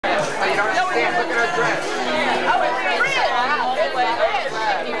you don't understand. Look at her dress. Oh, it's rich.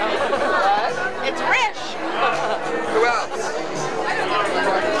 It's rich. Who else?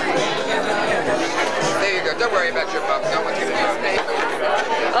 There you go. Don't worry about your bump. No one's going to do me.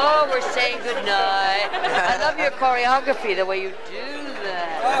 Oh, we're saying goodnight. I love your choreography, the way you do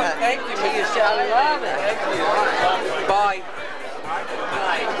that. Oh, thank you. I love it. Thank you. Bye.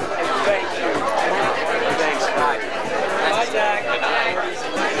 Thank you. Thanks. Bye. Bye, Jack.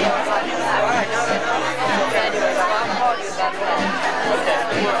 Anyway, I'll call you about that.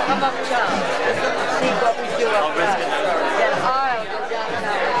 Come up, Tom. See what we do up there. Then I'll go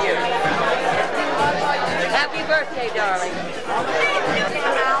downtown with you. Happy birthday, darling.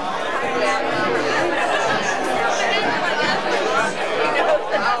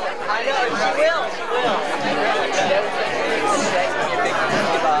 I know, she will.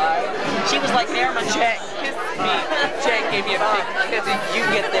 She was like, Merriman, Jack, kiss me. Jack gave me a big kiss. Did you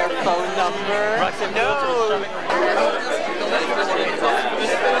get their phone number? No.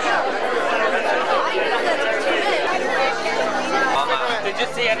 Did you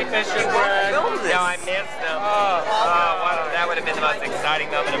see any fishing work? No, I missed them. Wow, that would have been the most exciting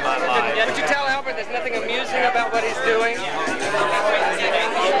moment of my life. Would you tell Albert there's nothing amusing about what he's doing? It's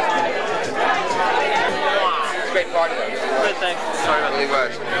a great party, though. Good, thanks. Sorry about It really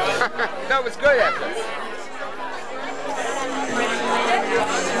was. No, it was good after.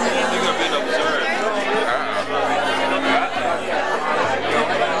 You're being observed.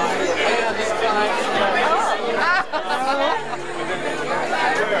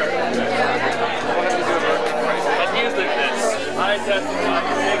 I tested it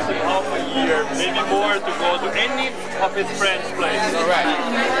takes him half a year, maybe more, to go to any of his friends' places. All right.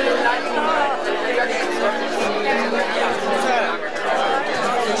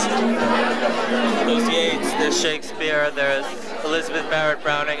 There's Yeats, there's Shakespeare, there's Elizabeth Barrett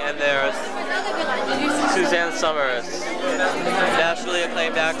Browning, and there's Suzanne Somers, nationally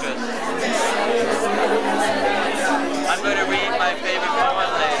acclaimed actress. I'm going to read my favorite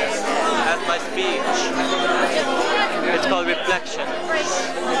poem later as my speech. It's called Reflection.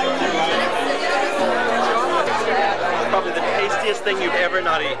 Probably the tastiest thing you've ever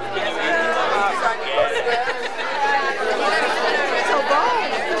not eaten.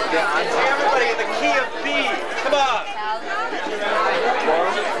 Everybody in the key of B. Come on.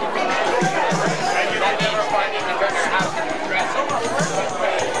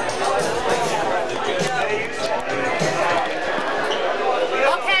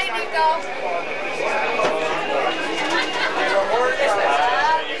 Okay, Nico.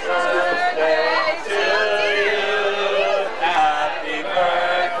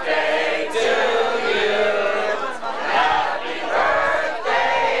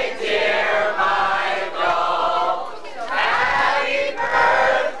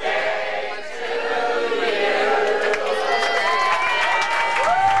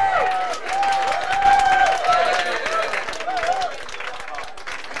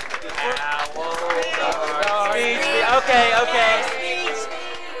 Okay.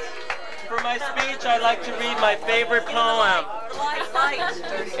 For my speech, I'd like to read my favorite poem.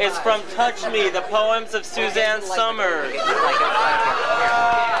 It's from Touch Me, the poems of Suzanne Somers.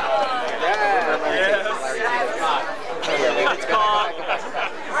 It's called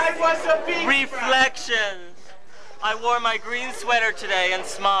Reflections. I wore my green sweater today and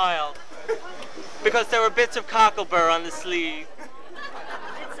smiled because there were bits of cocklebur on the sleeve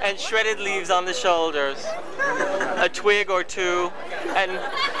and shredded leaves on the shoulders, a twig or two,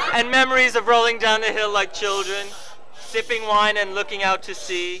 and memories of rolling down the hill like children, sipping wine and looking out to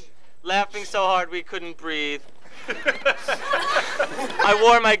sea, laughing so hard we couldn't breathe. I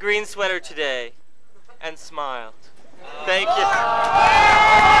wore my green sweater today and smiled. Thank you. Buy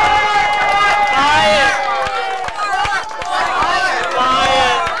it. Buy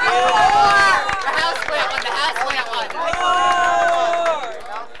it. The houseplant one, the houseplant one.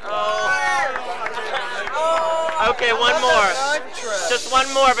 Okay, one more. Just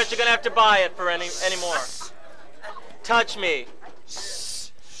one more, but you're gonna have to buy it for any more. Touch me.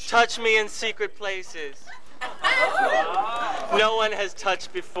 Touch me in secret places. No one has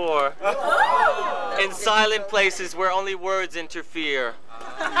touched before. In silent places where only words interfere.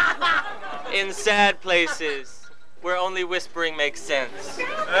 In sad places where only whispering makes sense.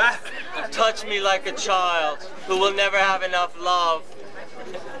 Touch me like a child who will never have enough love.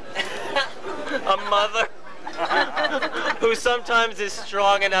 A mother who sometimes is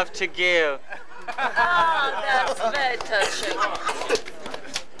strong enough to give. That's very touching.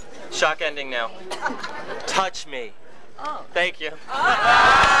 Shock ending now. Touch me. Oh. Thank you.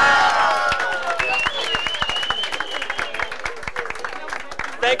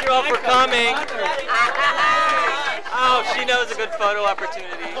 Thank you all for coming. Oh, she knows a good photo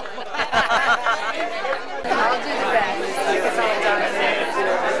opportunity. I'll do the best.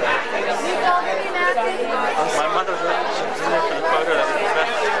 My mother was in there for the photo. That was the best.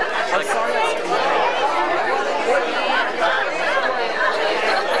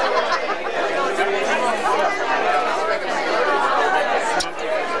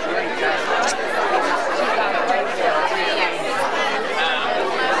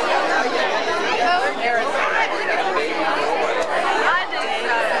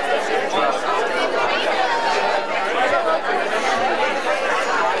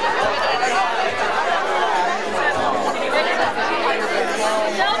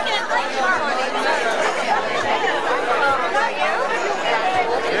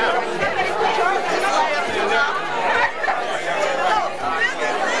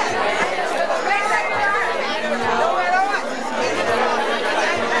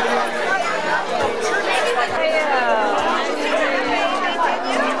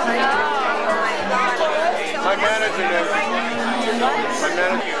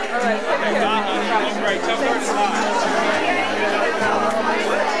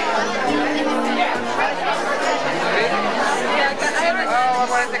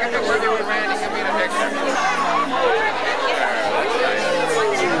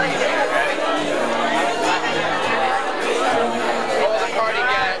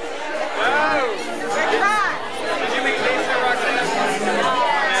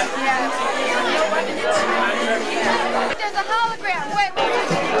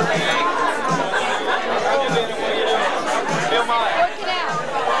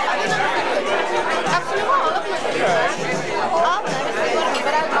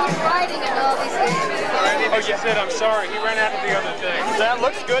 She said, I'm sorry, he ran out of the other thing. That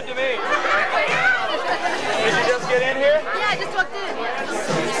looks good to me. Did you just get in here? Yeah, I just walked in.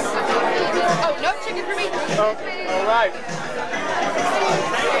 Oh, no chicken for me. Oh, all right.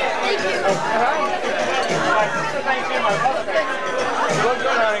 Thank you. Look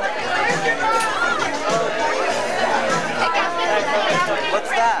good, honey. What's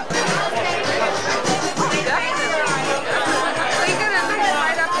that?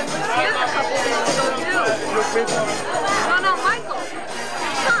 No, Michael.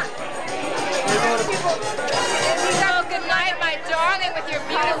 Son. So good night, my darling, with your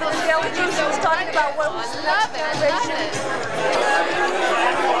beautiful children. She was talking about what was love it.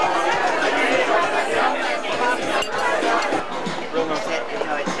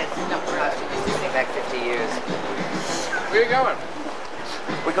 Back 50 years. Where are you going?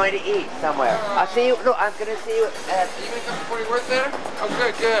 We're going to eat somewhere. I'll see you. No, I'm going to see you at... Are you going to come before you work there? Oh,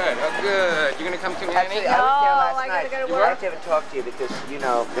 good, good. Oh, good. You're going to come to me, Actually, Annie? I was there last I night. gotta go to I work. have to have a talk to you because, you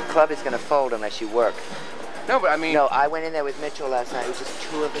know, the club is going to fold unless you work. No, but I mean... No, I went in there with Mitchell last night. It was just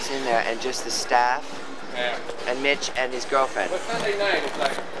two of us in there and just the staff and Mitch and his girlfriend. But Sunday night, it's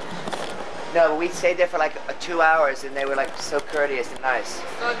like... No, we stayed there for like 2 hours and they were like so courteous and nice.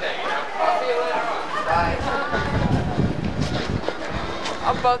 Sunday, you know? I'll see you later on. Bye.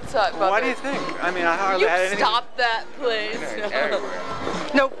 On both sides. What do you think? I mean, I hardly had anything. Stop that, please. Everywhere.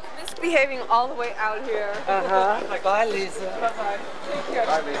 Nope. Misbehaving all the way out here. Bye, Lisa. Bye-bye.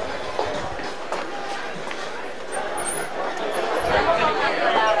 Bye, Lisa.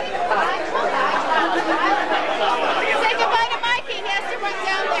 Say goodbye to Mikey. He has to run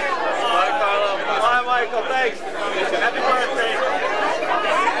down there. Bye, Carlo. Bye, Michael. Thanks. Happy birthday.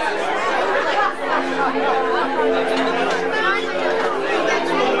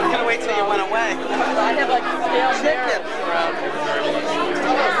 I was gonna wait till you went away. I have like Chicken.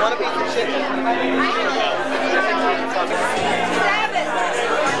 Want a piece of chicken?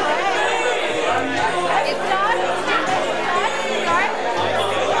 It's done.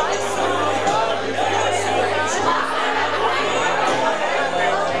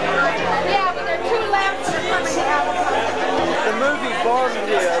 Yeah, but there are 2 lamps that are coming out. The movie Bond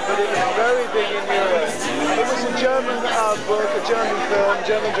here, but it was very big in Europe. It was a German book, a German film,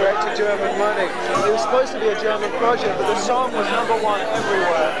 German director, German money. It was supposed to be a German project, but the song was #1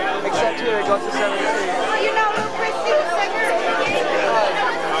 everywhere, except here it got to 17. Well, you know who Christy the singer is?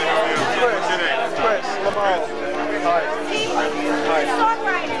 Chris, Lamar. Hi. He's a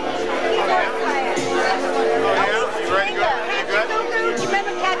songwriter. He works by it. You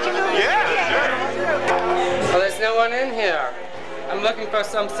remember Catchy Movie? Well, there's no one in here. I'm looking for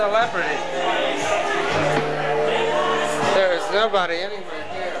some celebrity. There is nobody anywhere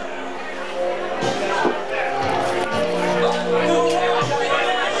here.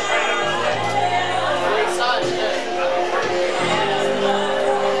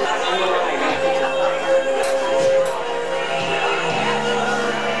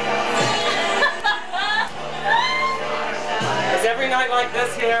 night like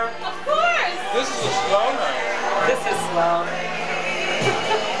this here? Of course. This is a slow night. This is slow.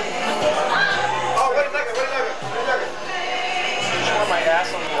 Oh, wait a second. You just want my ass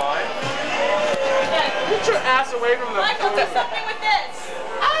on the line? Get your ass away from the... Michael, do something with this.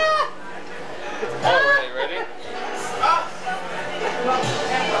 Ready?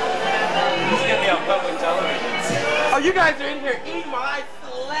 This is gonna be on public television. Oh, you guys are in here eating while I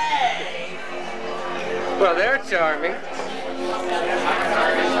slay. Well, they're charming.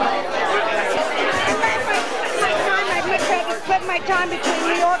 I'd much rather split my time between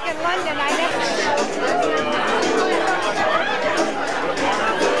New York and London. I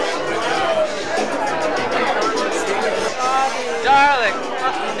Darling.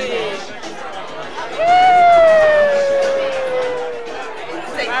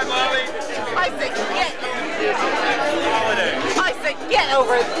 I said, get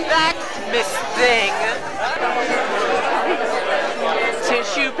over that, Miss Thing.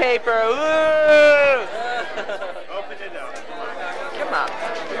 Tissue paper. Woo! Open it up. Come on.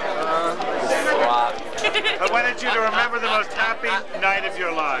 I wanted you to remember the most happy night of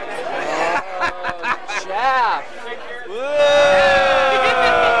your life. Jeff. Woo!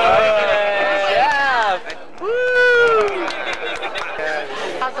 Jeff. Woo!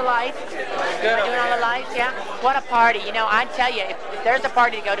 How's the lights? Am I doing all the lights? Yeah. What a party! You know, I tell you, if there's a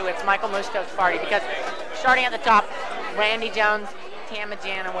party to go to, it's Michael Musto's party, because starting at the top, Randy Jones, Tama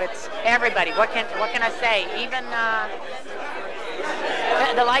Janowitz, everybody. What can I say? Even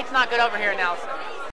the light's not good over here, Nelson.